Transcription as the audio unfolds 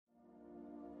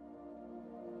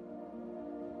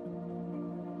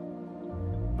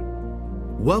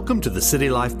Welcome to the City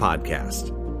Life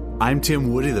Podcast. I'm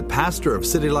Tim Woody, the pastor of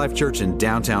City Life Church in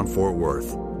downtown Fort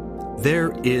Worth.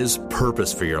 There is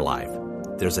purpose for your life.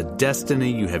 There's a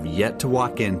destiny you have yet to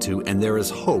walk into, and there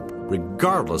is hope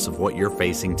regardless of what you're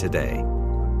facing today.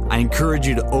 I encourage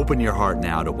you to open your heart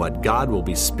now to what God will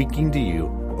be speaking to you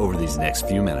over these next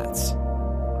few minutes.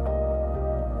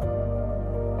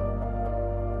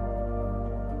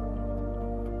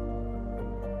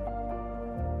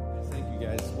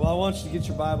 Well, I want you to get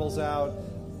your Bibles out.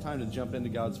 Time to jump into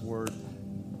God's Word.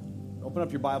 Open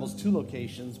up your Bibles, two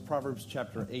locations, Proverbs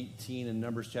chapter 18 and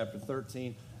Numbers chapter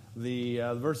 13. The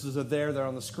verses are there. They're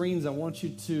on the screens. I want you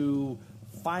to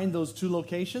find those two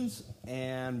locations,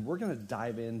 and we're going to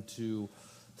dive into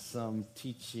some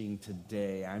teaching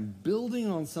today. I'm building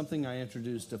on something I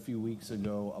introduced a few weeks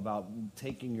ago about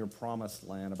taking your promised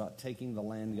land, about taking the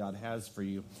land God has for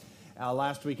you.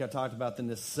 Last week I talked about the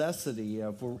necessity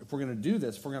of, if we're going to do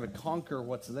this, if we're going to conquer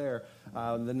what's there,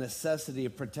 the necessity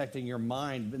of protecting your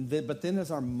mind. But then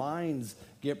as our minds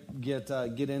get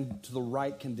into the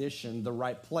right condition, the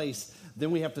right place, then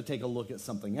we have to take a look at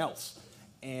something else.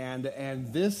 And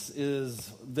this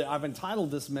is, I've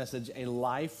entitled this message, A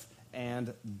Life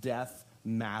and Death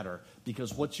Matter,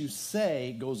 because what you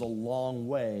say goes a long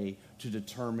way to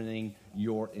determining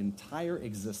your entire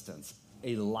existence.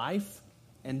 A life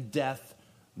and death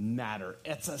matter.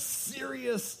 It's a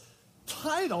serious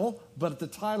title, but the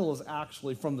title is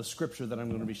actually from the scripture that I'm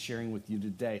going to be sharing with you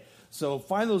today. So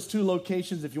find those two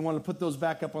locations. If you want to put those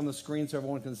back up on the screen so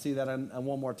everyone can see that, and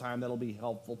one more time, that'll be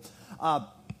helpful.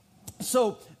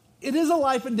 So it is a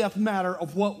life and death matter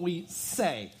of what we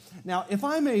say. Now, if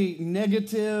I'm a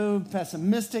negative,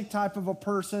 pessimistic type of a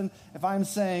person, if I'm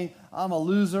saying I'm a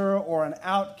loser or an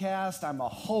outcast, I'm a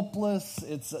hopeless,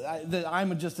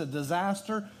 I'm just a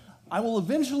disaster, I will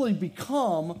eventually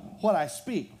become what I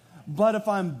speak. But if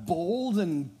I'm bold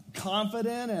and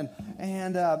confident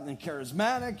and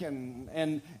charismatic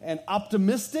and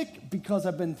optimistic, because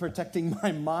I've been protecting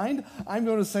my mind, I'm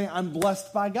going to say I'm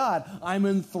blessed by God. I'm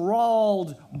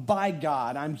enthralled by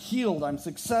God. I'm healed. I'm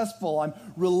successful. I'm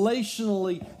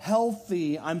relationally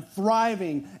healthy. I'm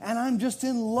thriving. And I'm just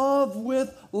in love with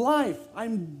life.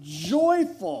 I'm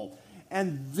joyful.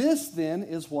 And this then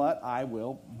is what I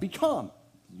will become.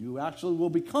 You actually will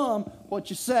become what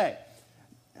you say.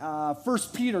 1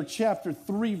 Peter chapter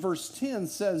 3 verse 10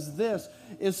 says this.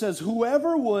 It says,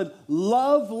 whoever would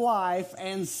love life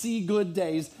and see good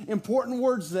days. Important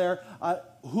words there.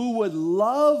 Who would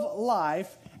love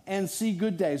life and see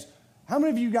good days. How many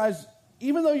of you guys,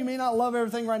 even though you may not love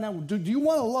everything right now, do you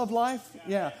want to love life?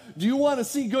 Yeah. Do you want to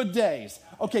see good days?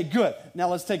 Okay, good. Now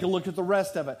let's take a look at the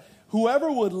rest of it.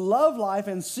 Whoever would love life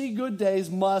and see good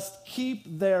days must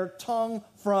keep their tongue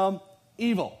from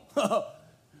evil.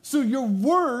 So your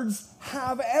words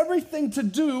have everything to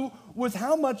do with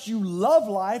how much you love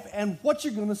life and what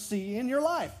you're going to see in your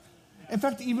life. In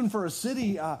fact, even for a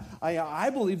city, I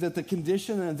believe that the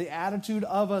condition and the attitude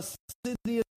of a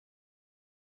city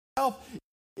itself,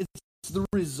 it's the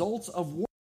results of work.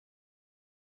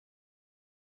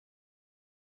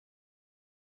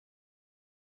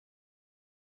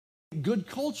 Good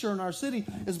culture in our city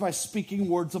is by speaking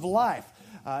words of life.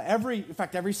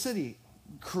 Every city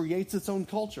creates its own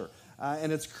culture,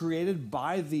 and it's created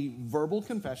by the verbal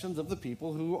confessions of the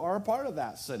people who are a part of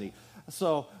that city.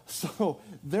 So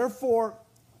therefore,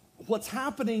 what's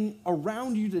happening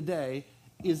around you today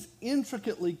is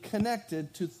intricately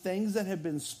connected to things that have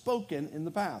been spoken in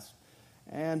the past.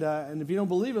 And if you don't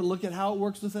believe it, look at how it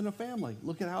works within a family.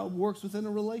 Look at how it works within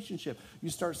a relationship. You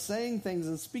start saying things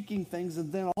and speaking things,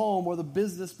 and then a home or the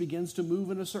business begins to move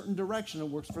in a certain direction. It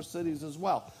works for cities as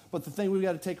well. But the thing we've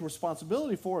got to take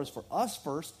responsibility for is for us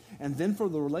first, and then for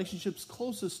the relationships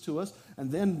closest to us, and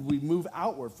then we move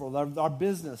outward for our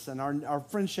business and our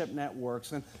friendship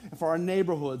networks, and for our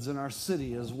neighborhoods and our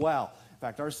city as well. In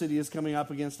fact, our city is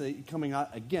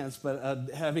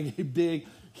having a big,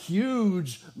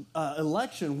 huge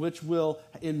election, which will,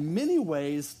 in many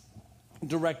ways,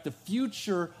 direct the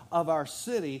future of our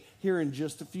city here in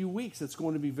just a few weeks. It's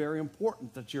going to be very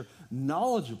important that you're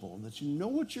knowledgeable and that you know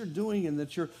what you're doing and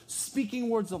that you're speaking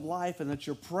words of life and that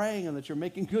you're praying and that you're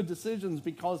making good decisions,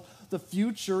 because the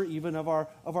future even of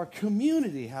our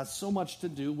community has so much to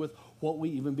do with what we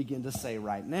even begin to say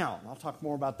right now. And I'll talk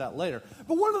more about that later.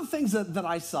 But one of the things that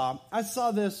I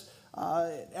saw this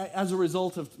as a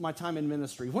result of my time in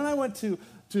ministry. When I went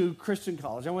to Christian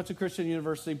college, I went to Christian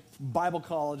University, Bible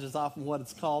college is often what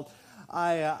it's called.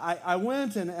 I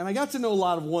went and I got to know a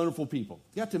lot of wonderful people.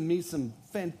 Got to meet some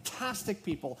fantastic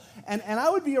people. And I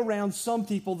would be around some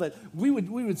people that we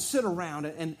would sit around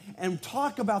and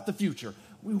talk about the future.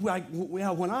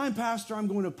 when I'm pastor, I'm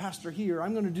going to pastor here.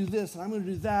 I'm going to do this and I'm going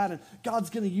to do that. And God's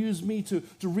going to use me to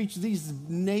reach these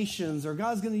nations, or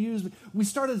God's going to use me. We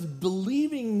started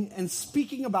believing and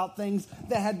speaking about things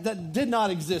that did not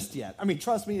exist yet. I mean,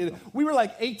 trust me, we were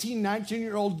like 18,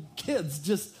 19-year-old kids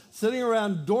just sitting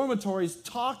around dormitories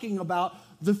talking about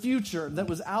the future that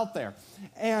was out there.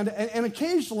 And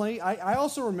occasionally, I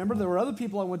also remember there were other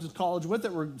people I went to college with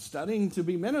that were studying to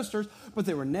be ministers, but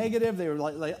they were negative. They were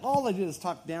like all they did is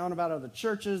talk down about other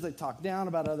churches. They talked down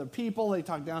about other people. They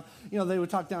talked down, they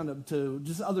would talk down to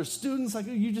just other students, like,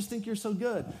 oh, you just think you're so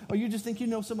good, or you just think you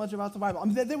know so much about the Bible. I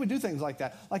mean, they would do things like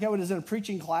that. Like I was in a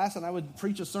preaching class, and I would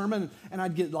preach a sermon, and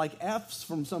I'd get like Fs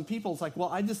from some people. It's like, well,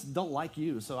 I just don't like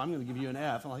you, so I'm going to give you an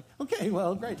F. I'm like, okay,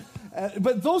 well, great.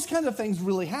 But those kind of things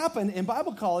really happen in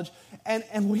Bible college, and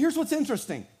well, here's what's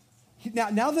interesting.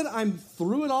 Now that I'm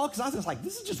through it all, because I was just like,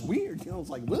 this is just weird. It's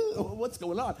like, what's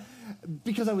going on?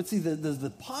 Because I would see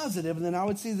the positive, and then I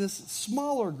would see this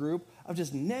smaller group of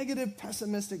just negative,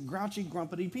 pessimistic, grouchy,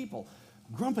 grumpy people.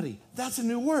 Grumpy, that's a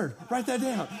new word. Write that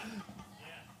down.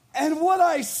 And what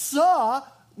I saw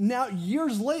now,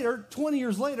 years later, 20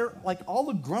 years later, like all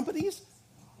the grumpities,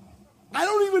 I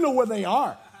don't even know what they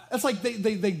are. It's like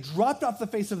they dropped off the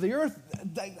face of the earth.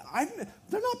 They're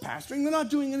not pastoring. They're not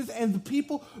doing anything. And the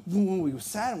people, when we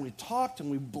sat and we talked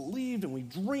and we believed and we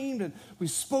dreamed and we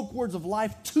spoke words of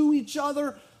life to each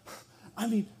other, I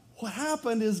mean, what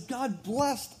happened is God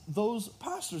blessed those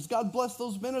pastors. God blessed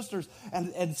those ministers.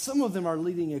 And some of them are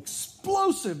leading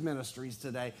explosive ministries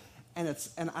today. And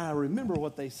I remember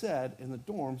what they said in the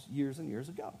dorms years and years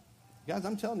ago. Guys,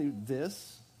 I'm telling you,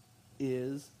 this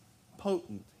is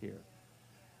potent here.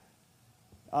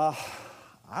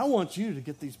 I want you to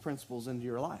get these principles into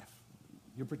your life.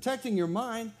 You're protecting your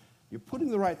mind. You're putting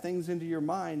the right things into your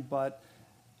mind, but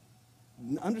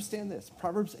understand this.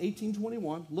 Proverbs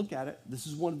 18:21, look at it. This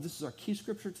is our key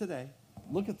scripture today.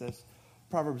 Look at this.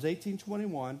 Proverbs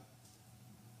 18:21.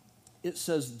 It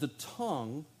says, the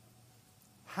tongue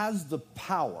has the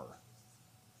power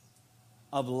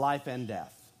of life and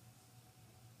death.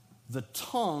 The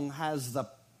tongue has the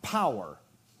power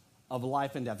of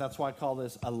life and death. That's why I call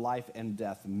this a life and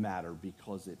death matter,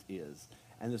 because it is.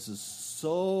 And this is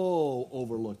so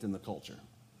overlooked in the culture.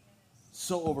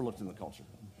 So overlooked in the culture.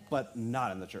 But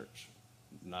not in the church.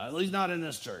 At least not in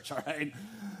this church, all right?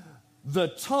 The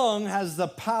tongue has the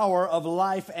power of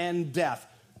life and death.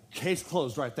 Case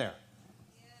closed right there.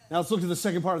 Now let's look at the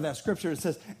second part of that scripture. It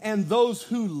says, and those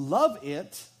who love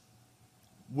it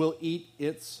will eat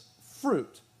its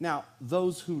fruit. Now,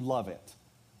 those who love it.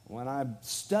 When I'm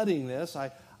studying this,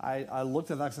 I looked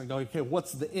at that and I go, okay,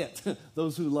 what's the it?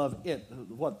 Those who love it.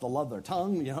 What, the love their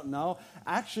tongue? You don't know.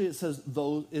 Actually, it says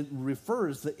those. It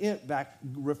refers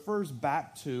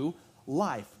back to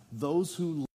life. Those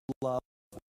who love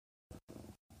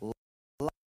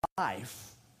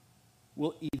life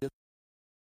will eat it.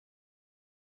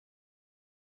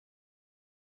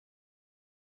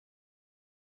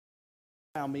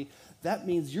 Around me, that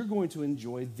means you're going to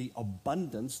enjoy the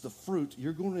abundance, the fruit.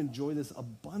 You're going to enjoy this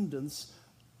abundance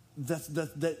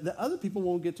that other people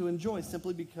won't get to enjoy,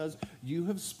 simply because you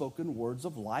have spoken words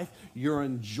of life. You're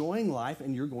enjoying life,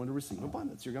 and you're going to receive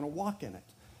abundance. You're going to walk in it.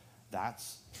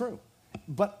 That's true.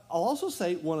 But I'll also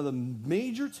say one of the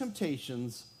major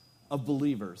temptations of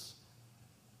believers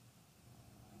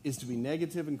is to be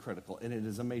negative and critical, and it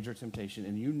is a major temptation,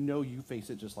 and you face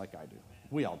it just like I do.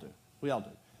 We all do. We all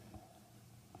do.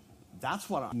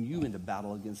 That's what I'm you into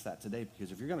battle against that today,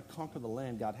 because if you're going to conquer the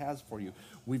land God has for you,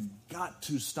 we've got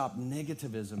to stop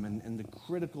negativism and the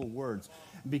critical words,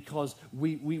 because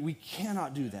we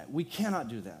cannot do that. We cannot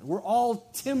do that. We're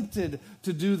all tempted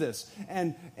to do this.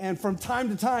 And from time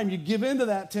to time, you give into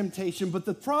that temptation, but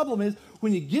the problem is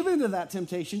when you give into that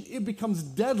temptation, it becomes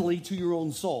deadly to your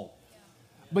own soul.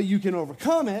 But you can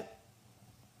overcome it,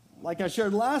 like I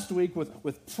shared last week,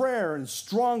 with prayer and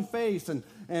strong faith and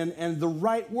the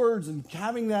right words, and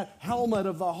having that helmet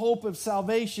of the hope of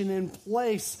salvation in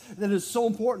place. That is so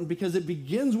important, because it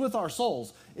begins with our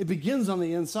souls. It begins on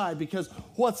the inside, because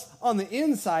what's on the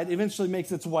inside eventually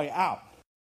makes its way out.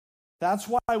 That's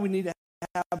why we need to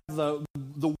have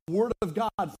the Word of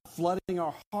God flooding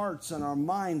our hearts and our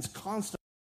minds constantly.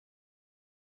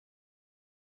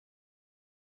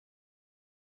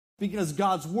 Because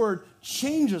God's word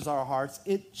changes our hearts,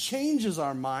 it changes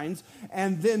our minds,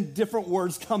 and then different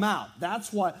words come out.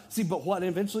 That's what, but what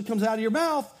eventually comes out of your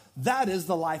mouth, that is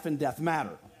the life and death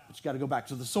matter. But you got to go back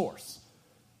to the source.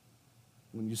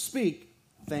 When you speak,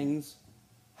 things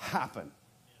happen.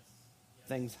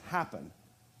 Things happen.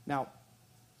 Now,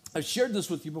 I've shared this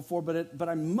with you before, but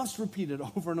I must repeat it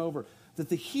over and over, that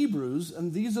the Hebrews,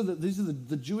 and these are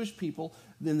the Jewish people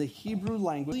in the Hebrew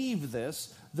language, believe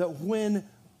this, that when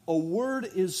a word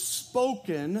is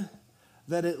spoken,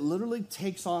 that it literally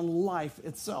takes on life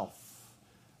itself.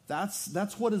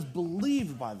 That's what is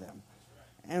believed by them.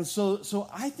 And so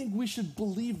I think we should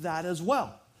believe that as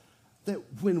well, that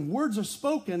when words are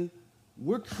spoken,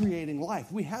 we're creating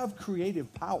life. We have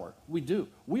creative power. We do.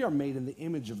 We are made in the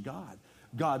image of God.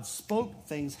 God spoke,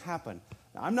 things happen.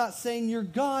 Now, I'm not saying you're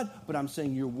God, but I'm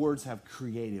saying your words have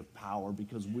creative power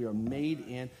because we are made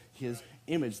in his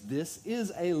image. This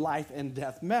is a life and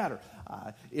death matter.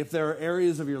 If there are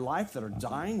areas of your life that are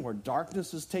dying, where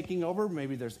darkness is taking over,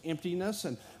 maybe there's emptiness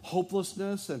and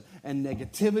hopelessness and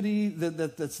negativity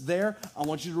that's there, I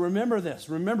want you to remember this.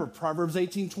 Remember Proverbs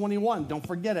 18:21. Don't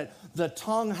forget it. The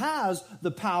tongue has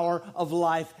the power of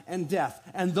life and death.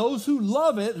 And those who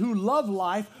love it, who love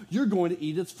life, you're going to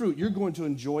eat its fruit. You're going to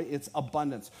enjoy its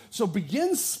abundance. So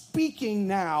begin speaking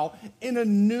now in a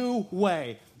new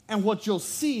way. And what you'll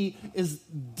see is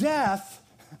death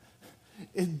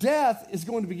is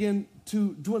going to begin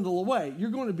to dwindle away.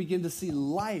 You're going to begin to see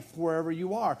life wherever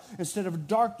you are. Instead of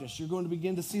darkness, you're going to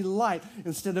begin to see light.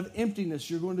 Instead of emptiness,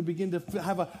 you're going to begin to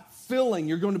have a filling.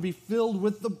 You're going to be filled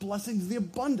with the blessings, the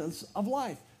abundance of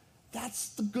life. That's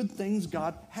the good things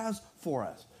God has for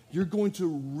us. You're going to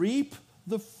reap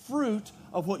the fruit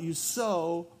of what you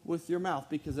sow with your mouth,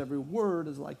 because every word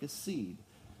is like a seed.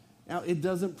 Now, it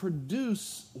doesn't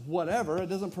produce whatever. It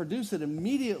doesn't produce it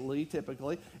immediately,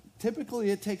 typically.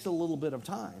 Typically, it takes a little bit of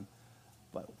time.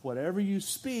 But whatever you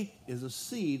speak is a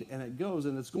seed, and it goes,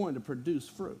 and it's going to produce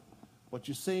fruit. What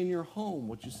you say in your home,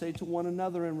 what you say to one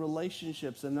another in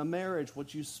relationships, in a marriage,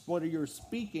 what you're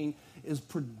speaking is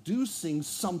producing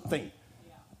something.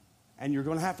 Yeah. And you're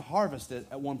going to have to harvest it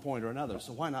at one point or another.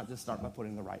 So why not just start by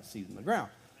putting the right seed in the ground?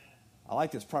 I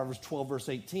like this, Proverbs 12, verse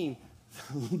 18.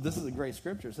 This is a great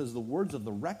scripture. It says, the words of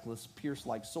the reckless pierce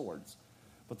like swords,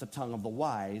 but the tongue of the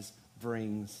wise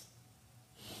brings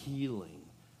healing,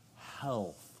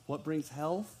 health. What brings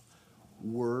health?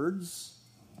 Words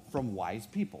from wise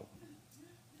people.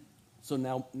 So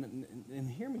now, and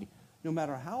hear me, no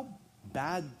matter how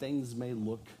bad things may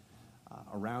look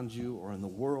around you or in the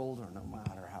world, or no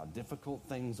matter how difficult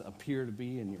things appear to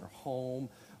be in your home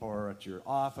or at your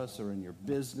office or in your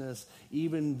business,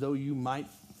 even though you might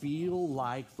feel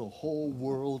like the whole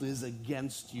world is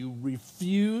against you,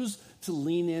 refuse to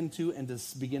lean into and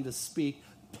to begin to speak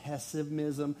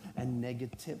pessimism and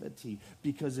negativity.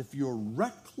 Because if you're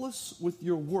reckless with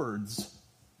your words,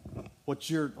 what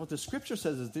the scripture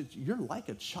says is that you're like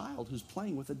a child who's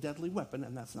playing with a deadly weapon,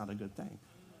 and that's not a good thing.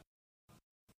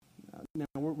 Now,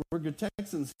 we're good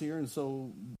Texans here, and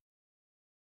so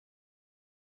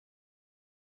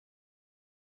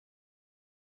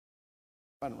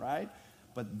right?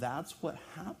 But that's what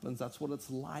happens. That's what it's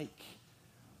like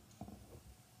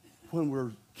when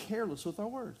we're careless with our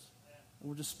words. And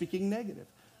we're just speaking negative.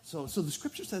 So the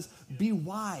scripture says, be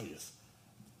wise.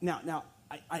 Now,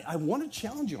 I want to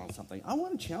challenge you on something. I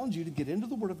want to challenge you to get into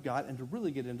the Word of God and to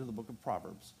really get into the book of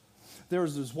Proverbs. There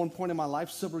was this one point in my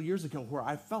life several years ago where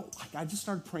I felt like I just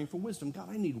started praying for wisdom. God,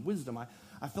 I need wisdom.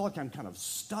 I feel like I'm kind of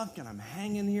stuck and I'm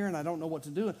hanging here and I don't know what to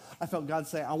do. And I felt God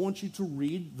say, I want you to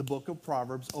read the book of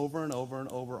Proverbs over and over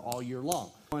and over all year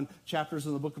long. Chapters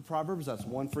in the book of Proverbs, that's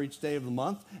one for each day of the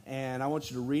month. And I want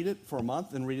you to read it for a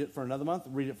month and read it for another month,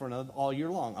 read it for another, all year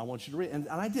long. I want you to read it. And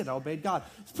I did. I obeyed God.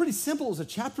 It's pretty simple. It was a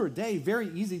chapter a day, very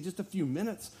easy, just a few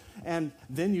minutes. And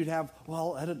then you'd have,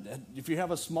 if you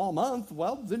have a small month,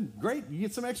 well, then great. You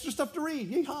get some extra stuff to read.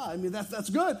 Yeehaw. I mean, that's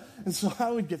good. And so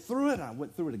I would get through it. And I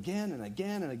went through it again and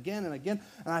again and again and again.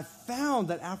 And I found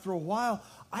that after a while,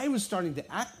 I was starting to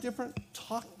act different,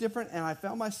 talk different, and I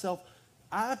found myself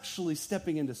actually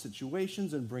stepping into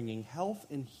situations and bringing health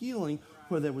and healing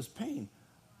where there was pain.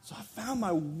 So I found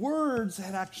my words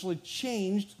had actually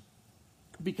changed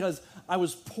because I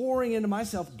was pouring into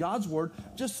myself God's word,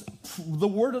 just the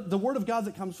word of God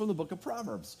that comes from the book of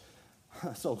Proverbs.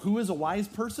 So who is a wise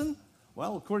person?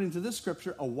 Well, according to this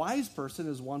scripture, a wise person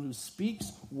is one who speaks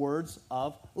words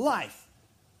of life.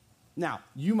 Now,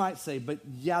 you might say, but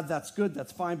yeah, that's good,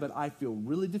 that's fine, but I feel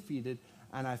really defeated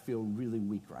and I feel really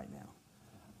weak right now.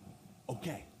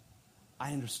 Okay,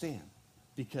 I understand,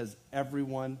 because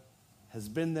everyone has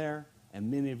been there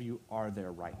and many of you are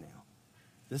there right now.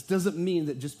 This doesn't mean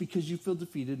that just because you feel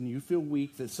defeated and you feel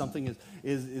weak that something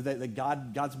is that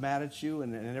God's mad at you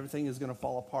and everything is going to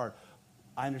fall apart.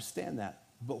 I understand that.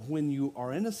 But when you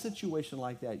are in a situation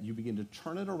like that, you begin to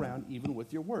turn it around even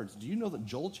with your words. Do you know that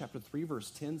Joel chapter 3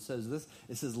 verse 10 says this?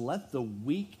 It says, let the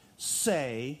weak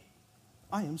say,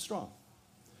 I am strong.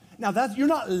 Now, you're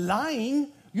not lying.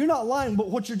 You're not lying, but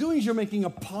what you're doing is you're making a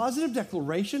positive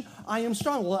declaration. I am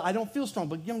strong. Well, I don't feel strong,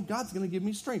 but God's going to give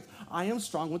me strength. I am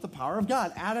strong with the power of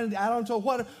God. Add on to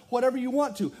whatever you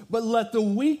want to. But let the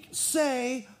weak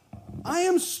say, I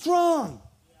am strong.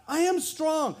 I am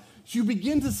strong. So you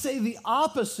begin to say the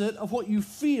opposite of what you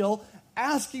feel,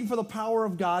 asking for the power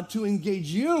of God to engage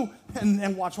you,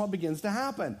 and watch what begins to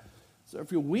happen. So if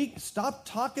you're weak, stop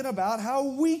talking about how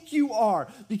weak you are.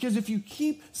 Because if you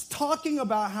keep talking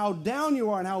about how down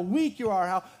you are and how weak you are,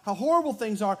 how horrible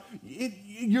things are,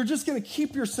 you're just going to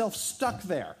keep yourself stuck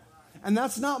there. And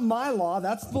that's not my law.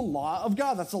 That's the law of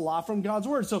God. That's the law from God's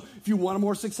word. So if you want a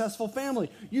more successful family,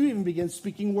 you even begin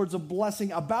speaking words of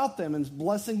blessing about them and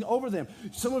blessing over them.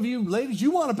 Some of you ladies,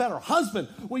 you want a better husband.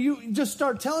 Well, you just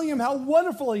start telling him how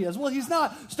wonderful he is. Well, he's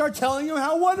not. Start telling him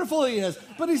how wonderful he is.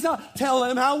 But he's not. Tell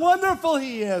him how wonderful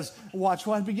he is. Watch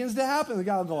what begins to happen. The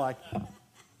guy will go like,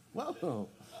 whoa.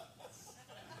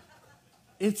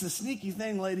 It's a sneaky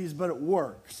thing, ladies, but it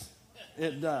works.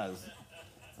 It does.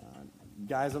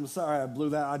 Guys, I'm sorry I blew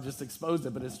that. I just exposed it,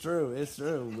 but it's true. It's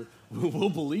true. We'll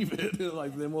believe it.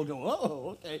 Then we'll go,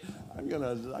 oh, okay, I'm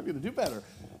gonna do better.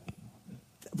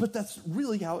 But that's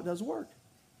really how it does work.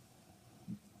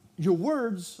 Your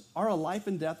words are a life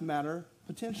and death matter,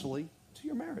 potentially, to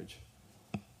your marriage.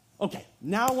 Okay,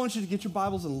 now I want you to get your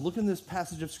Bibles and look in this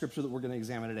passage of Scripture that we're going to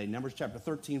examine today. Numbers chapter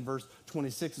 13, verse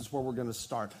 26 is where we're going to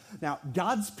start. Now,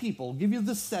 God's people, I'll give you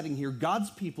the setting here.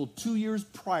 God's people, 2 years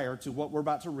prior to what we're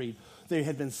about to read, they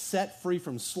had been set free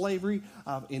from slavery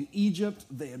in Egypt.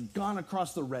 They had gone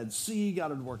across the Red Sea.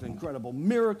 God had worked incredible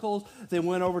miracles. They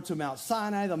went over to Mount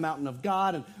Sinai, the mountain of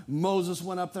God, and Moses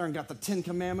went up there and got the 10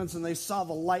 Commandments, and they saw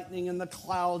the lightning and the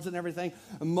clouds and everything.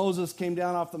 And Moses came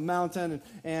down off the mountain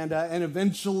and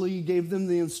eventually gave them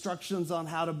the instructions on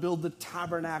how to build the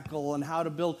tabernacle and how to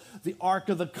build the Ark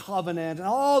of the Covenant, and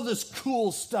all this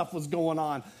cool stuff was going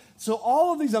on. So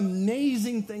all of these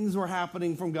amazing things were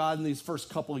happening from God in these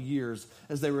first couple of years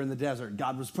as they were in the desert.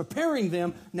 God was preparing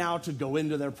them now to go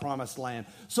into their promised land.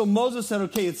 So Moses said,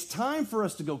 okay, it's time for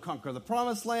us to go conquer the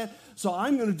promised land. So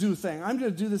I'm going to do a thing. I'm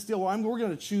going to do this deal where we're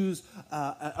going to choose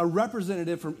a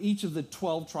representative from each of the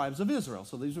 12 tribes of Israel.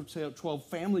 So these are 12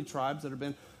 family tribes that have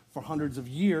been for hundreds of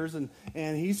years. And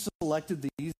he selected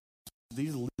these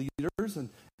leaders.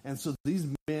 And so these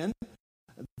men,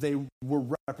 they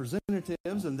were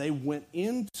representatives, and they went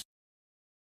into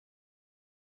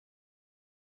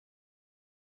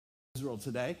Israel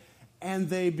today, and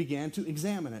they began to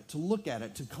examine it, to look at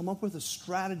it, to come up with a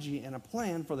strategy and a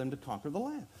plan for them to conquer the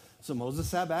land. So Moses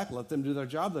sat back, let them do their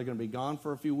job. They're going to be gone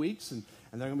for a few weeks, and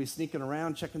they're going to be sneaking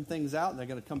around, checking things out, and they're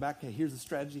going to come back, hey, here's the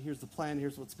strategy, here's the plan,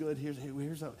 here's what's good, here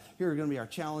are going to be our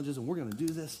challenges, and we're going to do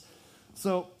this.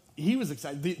 So he was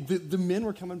excited. The men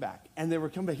were coming back, and they were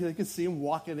coming back. They could see him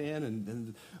walking in,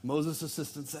 and Moses'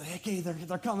 assistant said, hey, okay,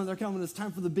 they're coming. It's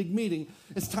time for the big meeting.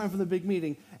 It's time for the big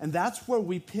meeting. And that's where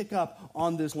we pick up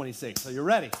on this 26. So you're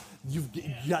ready. You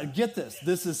got to get this.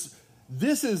 This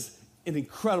is an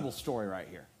incredible story right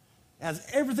here. It has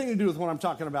everything to do with what I'm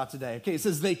talking about today. Okay, it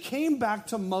says, they came back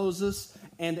to Moses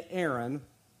and Aaron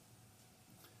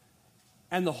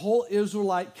and the whole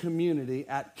Israelite community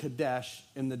at Kadesh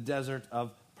in the desert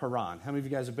of Paran. How many of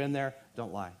you guys have been there?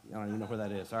 Don't lie. I don't even know where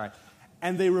that is. All right.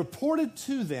 And they reported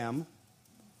to them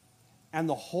and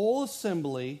the whole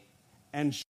assembly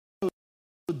and showed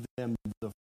them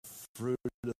the fruit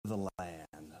of the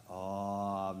land.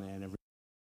 Oh, man.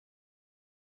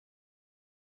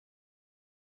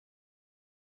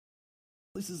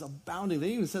 This is abounding. They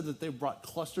even said that they brought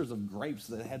clusters of grapes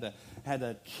that had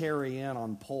to carry in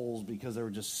on poles because they were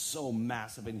just so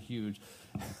massive and huge.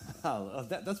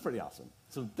 That's pretty awesome.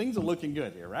 So things are looking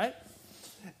good here, right?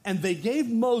 And they gave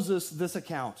Moses this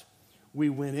account. We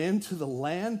went into the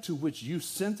land to which you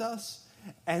sent us,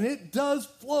 and it does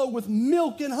flow with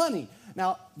milk and honey.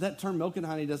 Now, that term milk and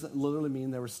honey doesn't literally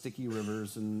mean there were sticky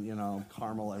rivers and,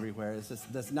 caramel everywhere.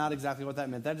 That's not exactly what that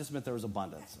meant. That just meant there was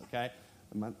abundance, okay?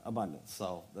 Abundance.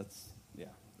 So that's,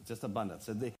 just abundance.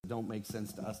 So they don't make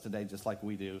sense to us today, just like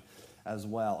we do as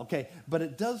well. Okay, but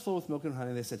it does flow with milk and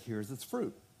honey. They said, here's its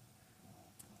fruit.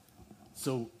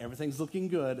 So everything's looking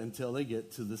good until they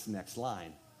get to this next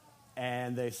line.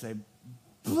 And they say,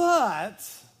 but,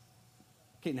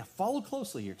 okay, now follow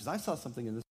closely here, because I saw something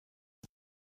in this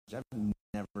I've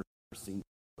never seen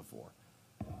before.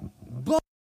 But,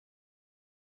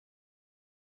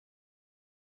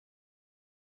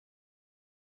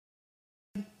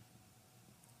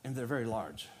 and they're very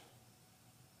large.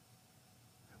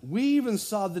 We even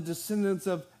saw the descendants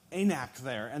of Anak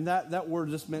there, and that word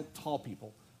just meant tall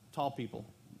people. Tall people.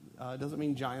 It doesn't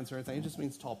mean giants or anything. It just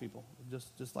means tall people.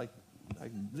 Just like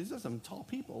these are some tall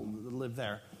people that live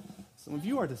there. Some of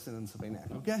you are descendants of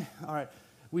Anak, okay? All right.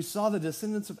 We saw the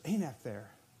descendants of Anak there.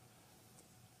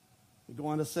 We go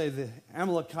on to say the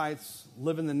Amalekites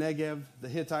live in the Negev, the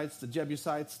Hittites, the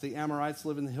Jebusites, the Amorites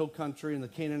live in the hill country, and the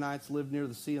Canaanites live near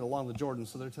the sea and along the Jordan.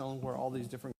 So they're telling where all these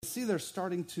different... See, it's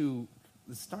starting to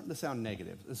sound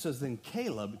negative. It says then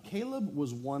Caleb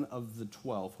was one of the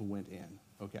 12 who went in,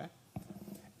 okay?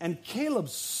 And Caleb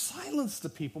silenced the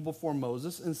people before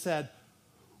Moses and said,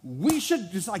 we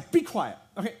should just be quiet.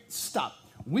 Okay, stop.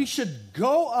 We should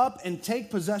go up and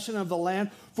take possession of the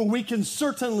land, for we can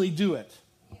certainly do it.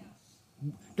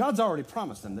 God's already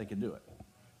promised them they could do it.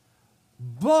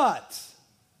 But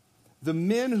the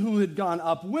men who had gone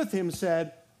up with him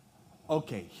said,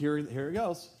 okay, here it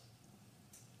goes.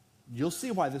 You'll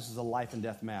see why this is a life and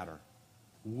death matter.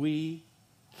 We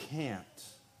can't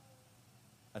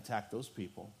attack those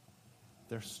people.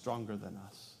 They're stronger than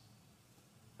us.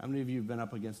 How many of you have been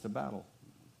up against a battle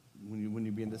when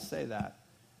you begin to say that?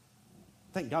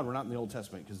 Thank God we're not in the Old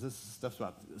Testament, because this stuff's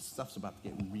about to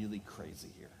get really crazy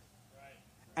here.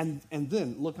 And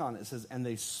then, look on, it says, and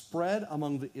they spread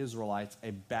among the Israelites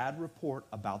a bad report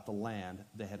about the land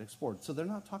they had explored. So they're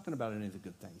not talking about any of the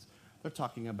good things. They're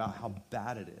talking about how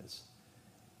bad it is.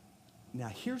 Now,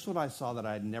 here's what I saw that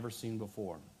I had never seen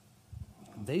before.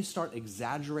 They start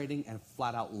exaggerating and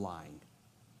flat out lying.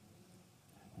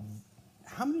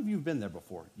 How many of you have been there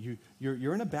before?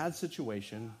 You're in a bad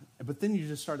situation, but then you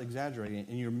just start exaggerating it,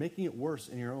 and you're making it worse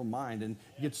in your own mind, and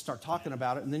you get to start talking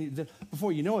about it, and then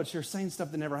before you know it, you're saying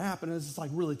stuff that never happened, and it's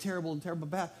just really terrible and terrible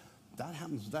bad. That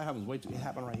happens way too. It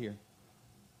happened right here.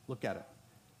 Look at it.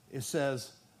 It says,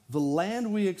 the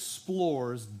land we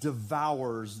explores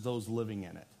devours those living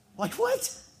in it.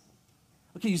 What?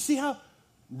 Okay, you see how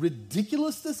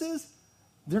ridiculous this is?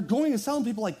 They're going and telling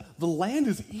people the land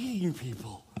is eating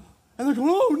people. And they're going,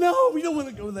 oh, no, we don't want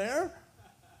to go there.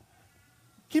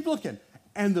 Keep looking.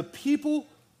 And the people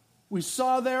we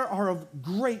saw there are of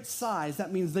great size.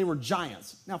 That means they were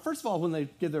giants. Now, first of all, when they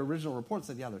give their original report, they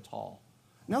said, yeah, they're tall.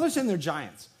 Now they're saying they're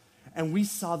giants. And we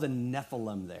saw the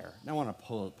Nephilim there. Now, I want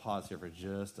to pause here for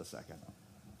just a second.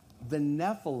 The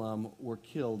Nephilim were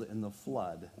killed in the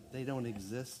flood. They don't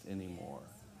exist anymore.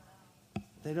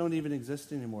 They don't even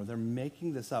exist anymore. They're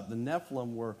making this up. The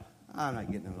Nephilim were... I'm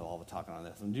not getting into all the talking on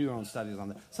this. And do your own studies on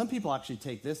that. Some people actually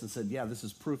take this and said, yeah, this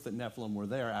is proof that Nephilim were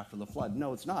there after the flood.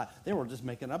 No, it's not. They were just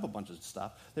making up a bunch of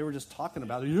stuff. They were just talking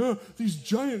about, these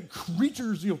giant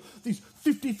creatures, these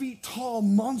 50 feet tall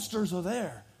monsters are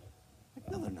there.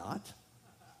 No, they're not.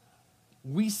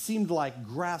 We seemed like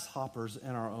grasshoppers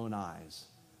in our own eyes.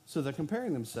 So they're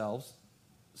comparing themselves,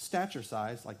 stature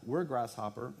size, we're a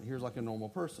grasshopper, here's a normal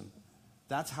person.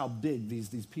 That's how big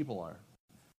these people are.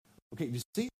 Okay, you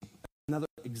see?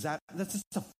 That's just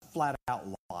a flat out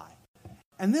lie.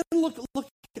 And then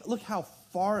look how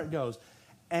far it goes.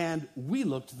 And we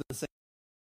looked the same.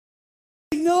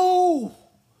 They know.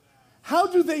 How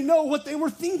do they know what they were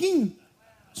thinking?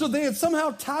 So they had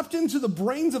somehow tapped into the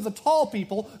brains of the tall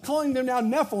people, calling them now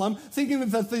Nephilim, thinking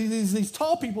that these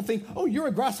tall people think, oh, you're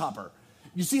a grasshopper.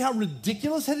 You see how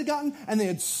ridiculous it had gotten? And they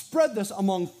had spread this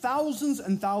among thousands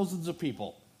and thousands of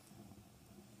people.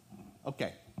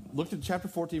 Okay. Look at chapter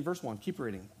 14, verse 1. Keep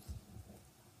reading.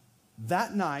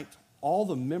 That night, all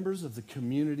the members of the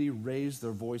community raised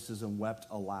their voices and wept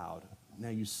aloud. Now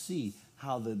you see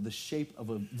how the shape of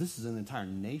this is an entire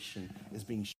nation, is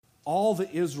being shaped. All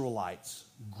the Israelites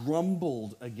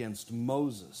grumbled against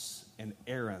Moses and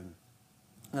Aaron,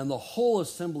 and the whole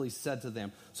assembly said to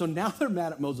them, so now they're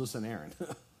mad at Moses and Aaron.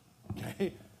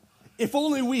 Okay? If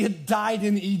only we had died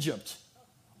in Egypt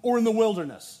or in the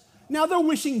wilderness. Now they're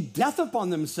wishing death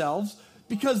upon themselves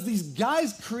because these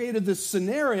guys created this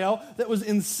scenario that was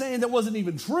insane, that wasn't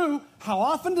even true. How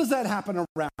often does that happen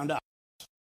around us?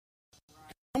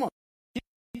 Come on,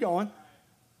 keep going.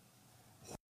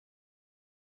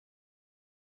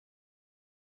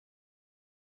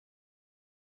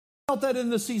 Felt that in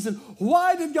this season.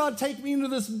 Why did God take me into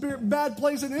this bad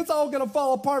place and it's all going to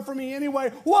fall apart for me anyway?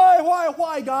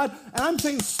 Why, God? And I'm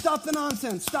saying, stop the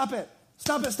nonsense. Stop it.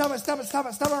 Stop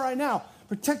it right now.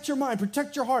 Protect your mind,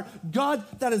 protect your heart. God,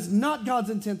 that is not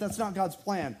God's intent, that's not God's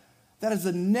plan. That is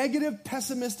the negative,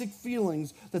 pessimistic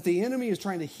feelings that the enemy is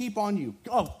trying to heap on you.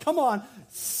 Oh, come on.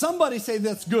 Somebody say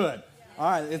that's good. All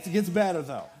right, it gets better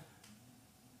though.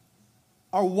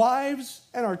 Our wives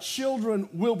and our children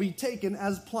will be taken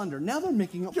as plunder. Now they're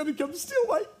making up, going to come steal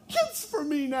my kids from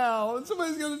me now, and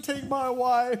somebody's going to take my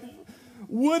wife.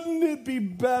 Wouldn't it be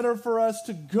better for us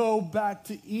to go back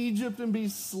to Egypt and be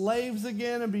slaves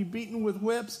again and be beaten with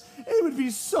whips? It would be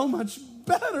so much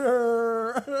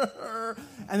better.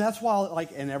 And that's why,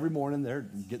 and every morning they're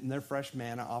getting their fresh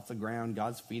manna off the ground.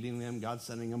 God's feeding them. God's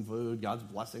sending them food. God's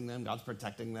blessing them. God's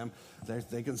protecting them.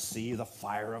 They can see the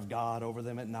fire of God over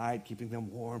them at night, keeping them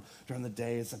warm. During the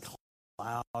day, it's a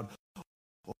cloud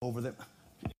over them.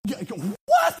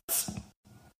 What?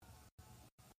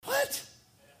 What?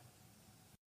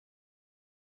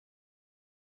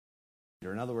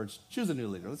 In other words, choose a new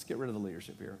leader. Let's get rid of the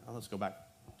leadership here. Let's go back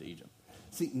to Egypt.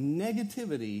 See,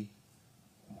 negativity,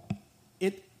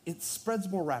 it spreads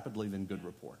more rapidly than good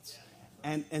reports.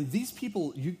 And these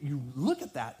people, you look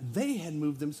at that, they had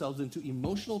moved themselves into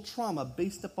emotional trauma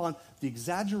based upon the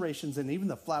exaggerations and even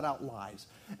the flat-out lies.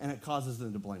 And it causes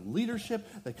them to blame leadership.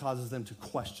 It causes them to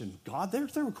question God. They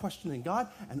were questioning God.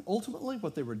 And ultimately,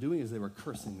 what they were doing is they were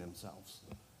cursing themselves.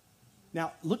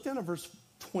 Now, look down at verse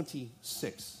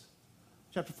 26.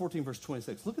 Chapter 14, verse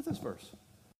 26. Look at this verse.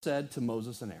 It said to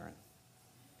Moses and Aaron,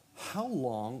 how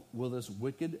long will this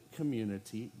wicked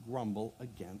community grumble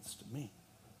against me?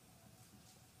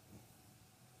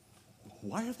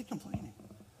 Why are they complaining?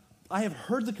 I have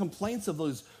heard the complaints of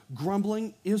those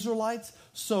grumbling Israelites,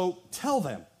 so tell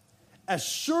them, as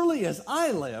surely as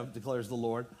I live, declares the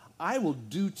Lord, I will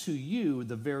do to you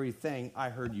the very thing I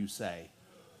heard you say.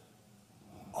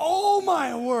 Oh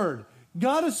my word.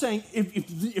 God is saying,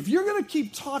 if you're going to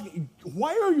keep talking,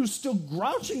 why are you still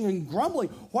grouching and grumbling?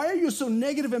 Why are you so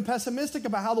negative and pessimistic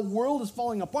about how the world is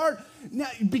falling apart? Now,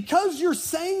 because you're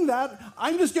saying that,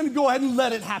 I'm just going to go ahead and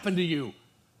let it happen to you.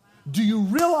 Do you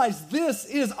realize this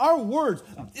is our words?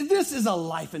 This is a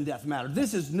life and death matter.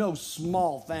 This is no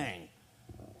small thing.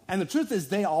 And the truth is,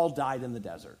 they all died in the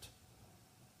desert.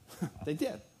 They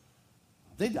did.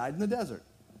 They died in the desert.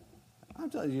 I'm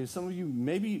telling you, some of you,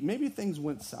 maybe things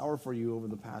went sour for you over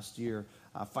the past year,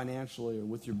 financially or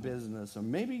with your business, or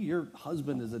maybe your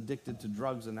husband is addicted to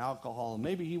drugs and alcohol, and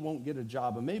maybe he won't get a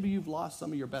job, and maybe you've lost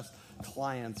some of your best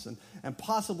clients, and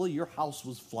possibly your house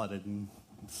was flooded and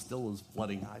still is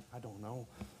flooding. I don't know.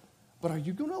 But are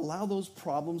you going to allow those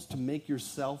problems to make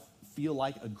yourself feel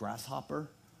like a grasshopper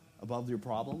above your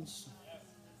problems?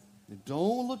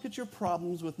 Don't look at your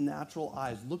problems with natural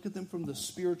eyes. Look at them from the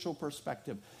spiritual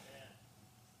perspective.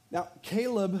 Now,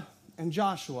 Caleb and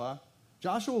Joshua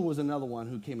was another one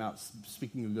who came out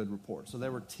speaking a good report. So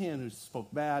there were 10 who spoke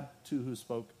bad, 2 who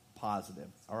spoke positive,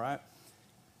 all right?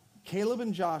 Caleb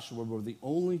and Joshua were the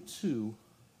only 2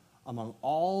 among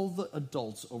all the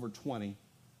adults over 20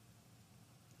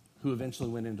 who eventually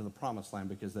went into the promised land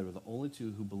because they were the only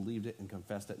 2 who believed it and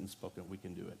confessed it and spoke it. We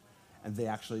can do it. And they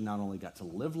actually not only got to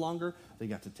live longer, they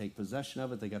got to take possession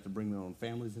of it, they got to bring their own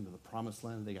families into the promised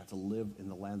land, they got to live in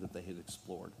the land that they had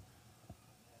explored.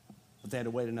 But they had to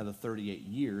wait another 38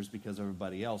 years because of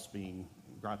everybody else being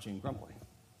grouchy and grumbly.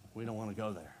 We don't want to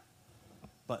go there.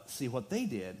 But see what they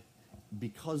did,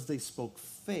 because they spoke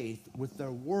faith with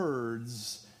their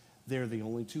words, they're the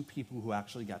only 2 people who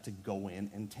actually got to go in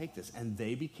and take this. And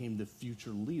they became the future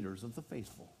leaders of the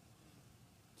faithful.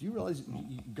 Do you realize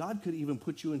God could even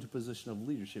put you into a position of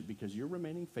leadership because you're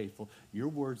remaining faithful, your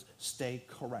words stay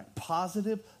correct.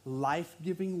 Positive,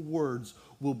 life-giving words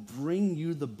will bring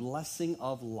you the blessing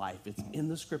of life. It's in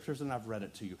the scriptures, and I've read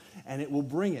it to you. And it will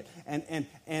bring it. And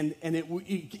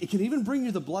it can even bring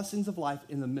you the blessings of life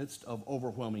in the midst of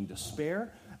overwhelming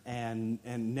despair and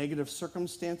negative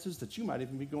circumstances that you might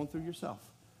even be going through yourself.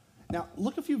 Now,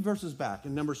 look a few verses back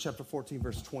in Numbers chapter 14,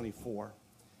 verse 24.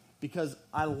 Because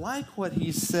I like what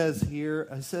he says here.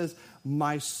 He says,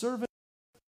 my servant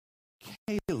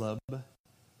Caleb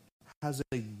has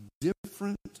a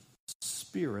different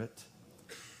spirit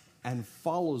and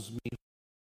follows me.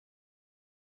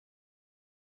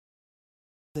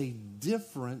 A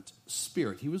different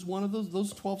spirit. He was one of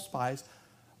those 12 spies,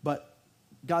 but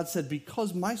God said,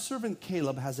 because my servant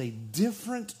Caleb has a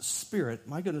different spirit,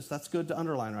 my goodness, that's good to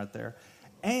underline right there,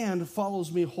 and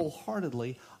follows me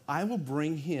wholeheartedly, I will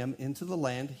bring him into the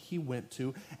land he went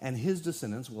to, and his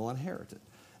descendants will inherit it.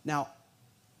 Now,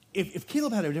 if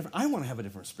Caleb had I want to have a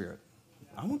different spirit.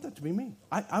 I want that to be me.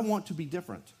 I want to be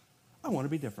different. I want to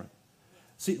be different.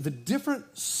 See, the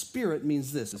different spirit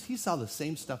means this. He saw the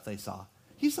same stuff they saw.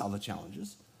 He saw the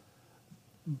challenges.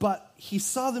 But he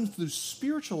saw them through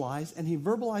spiritual eyes, and he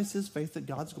verbalized his faith that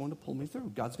God's going to pull me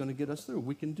through. God's going to get us through.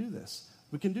 We can do this.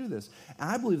 We can do this. And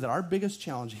I believe that our biggest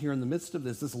challenge here in the midst of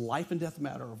this life and death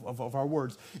matter of our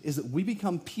words, is that we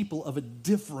become people of a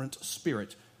different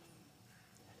spirit.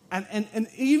 And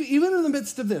even in the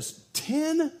midst of this,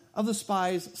 10 of the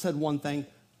spies said one thing,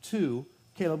 2,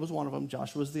 Caleb was one of them,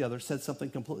 Joshua was the other, said something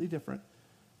completely different.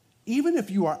 even if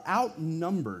you are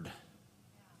outnumbered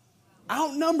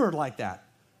like that,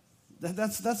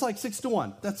 that's like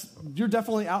 6-1. You're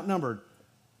definitely outnumbered.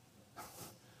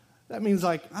 That means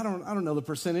like, I don't know the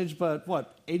percentage, but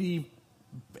what, 80%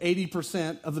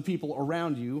 of the people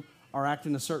around you are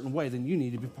acting a certain way, then you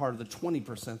need to be part of the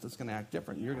 20% that's going to act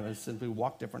different. You're going to simply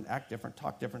walk different, act different,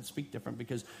 talk different, speak different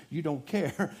because you don't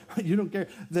care. You don't care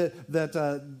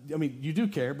you do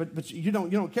care, but you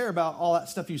don't care about all that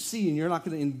stuff you see, and you're not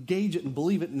going to engage it and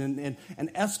believe it and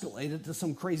escalate it to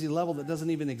some crazy level that doesn't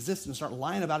even exist and start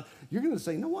lying about it. You're going to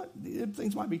say, you know what,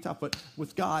 things might be tough, but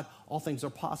with God, all things are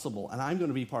possible, and I'm going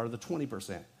to be part of the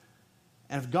 20%.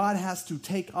 And if God has to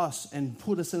take us and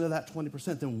put us into that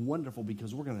 20%, then wonderful,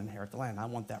 because we're going to inherit the land. I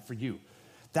want that for you.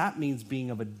 That means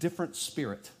being of a different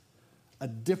spirit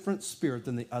than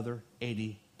the other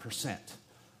 80%.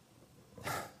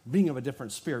 Being of a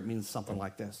different spirit means something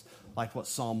like this, like what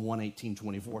Psalm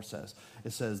 118:24 says.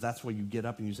 It says that's where you get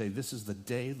up and you say, this is the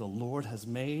day the Lord has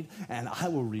made, and I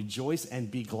will rejoice and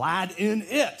be glad in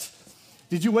it.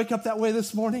 Did you wake up that way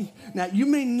this morning? Now, you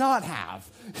may not have.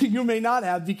 You may not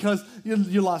have because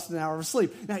you lost an hour of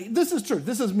sleep. Now, this is true.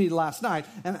 This is me last night,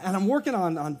 and I'm working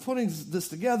on putting this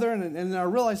together, and I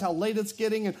realize how late it's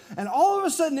getting, and all of a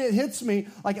sudden it hits me,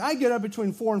 like I get up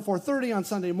between 4 and 4:30 on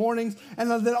Sunday mornings, and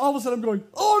then all of a sudden I'm going,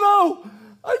 oh no,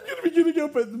 I'm going to be getting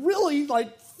up at really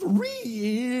like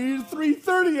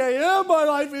 3:30 a.m. My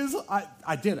life is,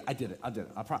 I did it.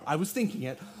 I was thinking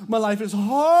it. My life is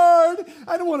hard.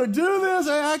 I don't want to do this.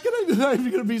 How can I do that? I'm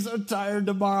going to be so tired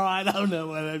tomorrow. I don't know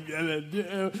what I'm going to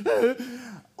do.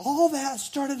 All that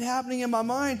started happening in my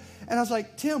mind. And I was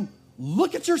like, Tim,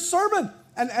 look at your sermon.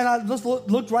 And I just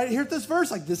looked right here at this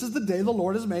verse. Like, this is the day the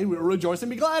Lord has made. We will rejoice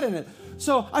and be glad in it.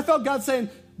 So I felt God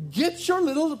saying, get your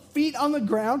little feet on the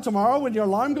ground tomorrow when your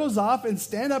alarm goes off and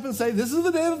stand up and say, this is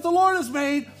the day that the Lord has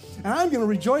made, and I'm going to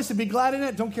rejoice and be glad in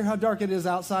it. Don't care how dark it is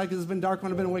outside, because it's been dark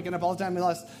when I've been waking up all the time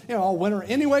all winter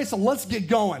anyway, so let's get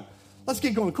going. Let's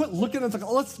get going. Quit looking at the,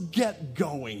 let's get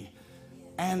going.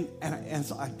 And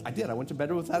so I did. I went to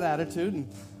bed with that attitude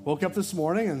and woke up this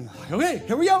morning and, okay,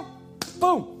 here we go.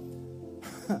 Boom.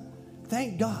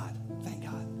 Thank God. Thank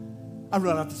God. I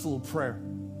wrote out this little prayer.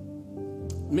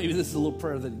 Maybe this is a little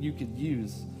prayer that you could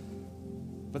use.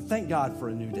 But thank God for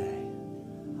a new day.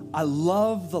 I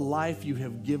love the life you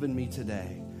have given me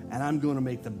today, and I'm going to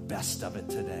make the best of it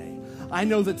today. I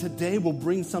know that today will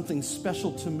bring something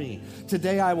special to me.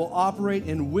 Today I will operate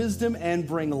in wisdom and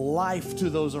bring life to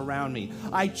those around me.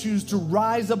 I choose to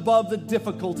rise above the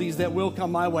difficulties that will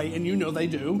come my way, and you know they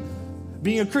do.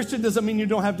 Being a Christian doesn't mean you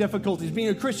don't have difficulties. Being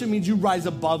a Christian means you rise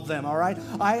above them, all right?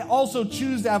 I also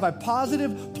choose to have a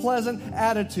positive, pleasant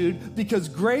attitude, because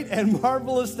great and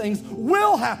marvelous things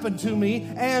will happen to me,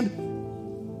 and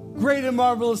great and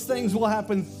marvelous things will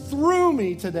happen through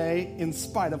me today in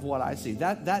spite of what I see.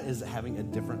 That is having a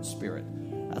different spirit.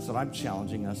 That's what I'm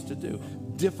challenging us to do.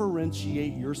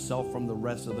 Differentiate yourself from the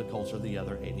rest of the culture, the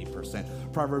other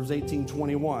 80%. Proverbs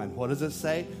 18:21. What does it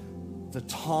say? The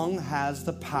tongue has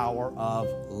the power of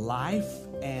life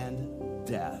and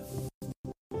death.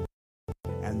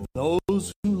 And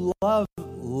those who love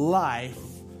life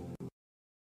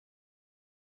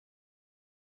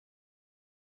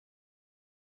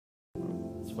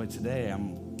that's why today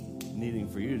I'm needing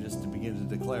for you just to begin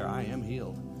to declare, I am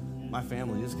healed. My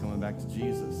family is coming back to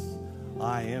Jesus.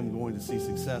 I am going to see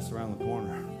success around the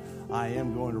corner. I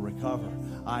am going to recover.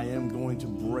 I am going to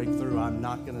break through. I'm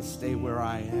not going to stay where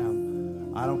I am.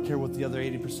 I don't care what the other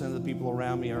 80% of the people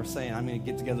around me are saying. I'm going to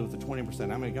get together with the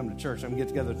 20%. I'm going to come to church. I'm going to get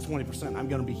together with 20%. I'm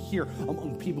going to be here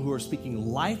among people who are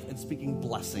speaking life and speaking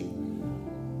blessing.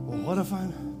 Well,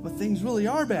 what things really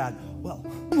are bad? Well,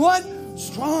 what?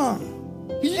 Strong.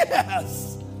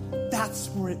 Yes. That's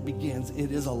where it begins.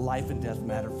 It is a life and death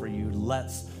matter for you.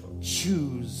 Let's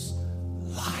choose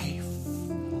life.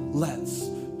 Let's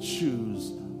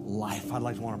choose life. I'd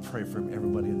like to want to pray for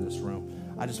everybody in this room.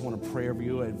 I just want to pray over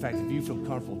you. In fact, if you feel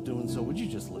comfortable doing so, would you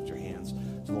just lift your hands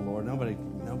to the Lord?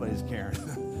 Nobody's caring.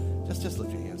 just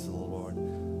lift your hands to the Lord.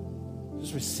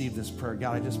 Just receive this prayer.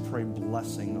 God, I just pray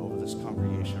blessing over this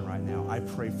congregation right now. I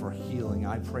pray for healing.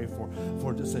 I pray for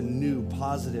just a new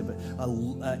positive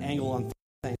angle on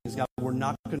things. God, we're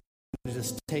not going to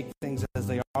just take things as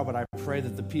they are, but I pray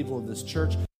that the people of this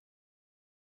church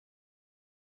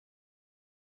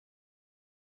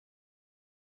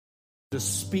to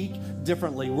speak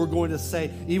differently. We're going to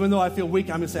say, even though I feel weak,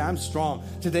 I'm going to say, I'm strong.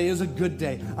 Today is a good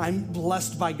day. I'm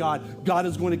blessed by God. God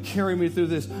is going to carry me through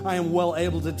this. I am well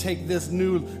able to take this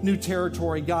new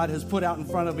territory God has put out in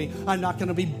front of me. I'm not going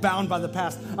to be bound by the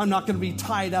past. I'm not going to be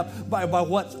tied up by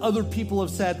what other people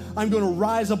have said. I'm going to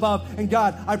rise above. And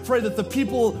God, I pray that the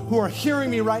people who are hearing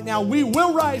me right now, we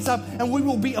will rise up and we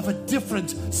will be of a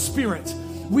different spirit.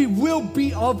 We will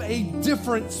be of a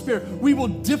different spirit. We will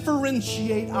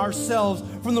differentiate ourselves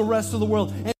from the rest of the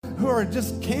world. And who are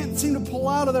just can't seem to pull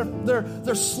out of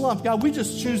their slump. God, we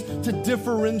just choose to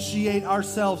differentiate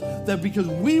ourselves, that because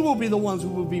we will be the ones who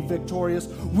will be victorious.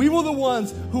 We will be the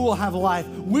ones who will have life.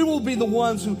 We will be the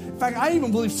ones who, in fact, I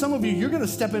even believe some of you, you're going to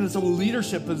step into some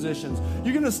leadership positions.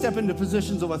 You're going to step into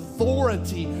positions of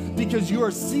authority because you are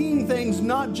seeing things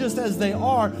not just as they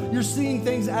are, you're seeing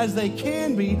things as they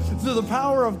can be through the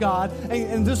power of God.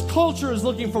 And this culture is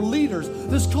looking for leaders.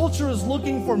 This culture is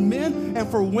looking for men and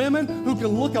for women who can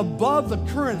look above the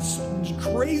current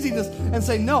craziness and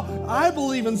say, no, I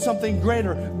believe in something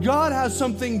greater. God has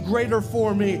something greater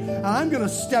for me, and I'm going to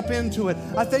step into it.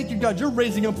 I thank you, God, you're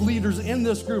raising up leaders in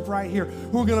this group right here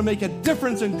who are going to make a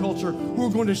difference in culture, who are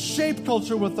going to shape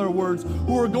culture with their words,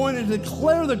 who are going to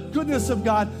declare the goodness of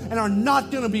God and are not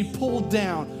going to be pulled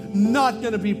down, not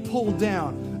going to be pulled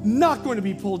down, not going to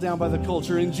be pulled down by the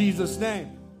culture, in Jesus'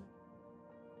 name.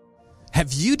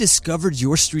 Have you discovered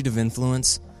your street of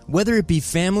influence? Whether it be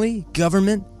family,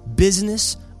 government,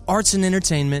 business, arts and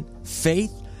entertainment,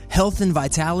 faith, health and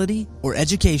vitality, or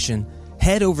education,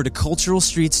 head over to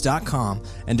culturalstreets.com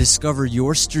and discover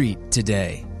your street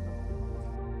today.